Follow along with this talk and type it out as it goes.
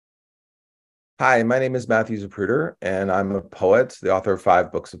Hi, my name is Matthew Zapruder, and I'm a poet, the author of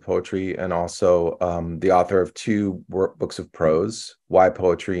 5 books of poetry, and also the author of two books of prose, Why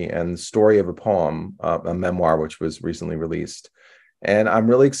Poetry and Story of a Poem, a memoir which was recently released. And I'm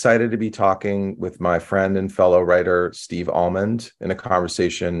really excited to be talking with my friend and fellow writer, Steve Almond, in a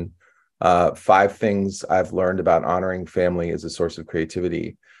conversation, 5 things I've learned about honoring family as a source of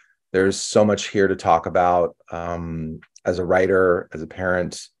creativity. There's so much here to talk about as a writer, as a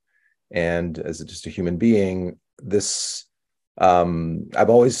parent, and as just a human being. I've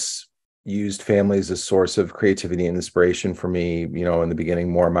always used family as a source of creativity and inspiration for me, in the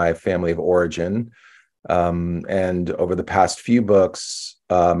beginning, more my family of origin. And over the past few books,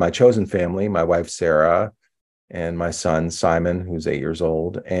 my chosen family, my wife, Sarah, and my son, Simon, who's 8 years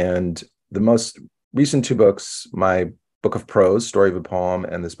old. And the most recent 2 books, my book of prose, Story of a Poem,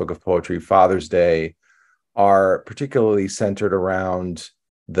 and this book of poetry, Father's Day, are particularly centered around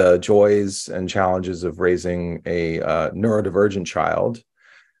the joys and challenges of raising a neurodivergent child.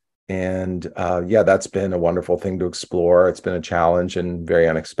 And yeah, that's been a wonderful thing to explore. It's been a challenge and very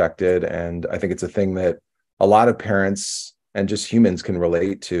unexpected. And I think it's a thing that a lot of parents and just humans can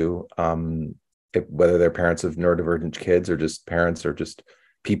relate to, whether they're parents of neurodivergent kids or just parents or just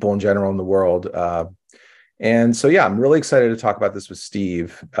people in general in the world. And so, yeah, I'm really excited to talk about this with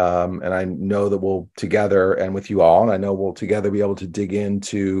Steve. And I know that we'll together and with you all, and I know we'll together be able to dig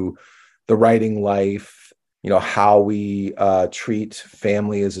into the writing life, how we treat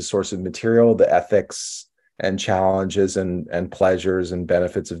family as a source of material, the ethics and challenges and pleasures and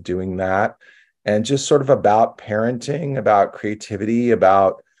benefits of doing that. And just sort of about parenting, about creativity,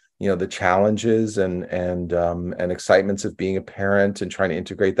 about the challenges and excitements of being a parent and trying to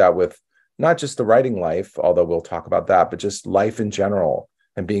integrate that with not just the writing life, although we'll talk about that, but just life in general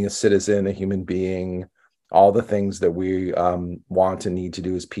and being a citizen, a human being, all the things that we want and need to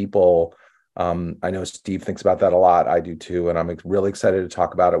do as people. I know Steve thinks about that a lot. I do too. And I'm really excited to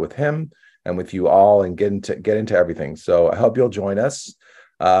talk about it with him and with you all and get into everything. So I hope you'll join us,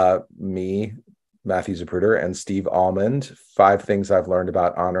 me, Matthew Zapruder, and Steve Almond, 5 things I've learned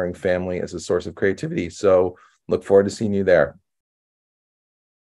about honoring family as a source of creativity. So look forward to seeing you there.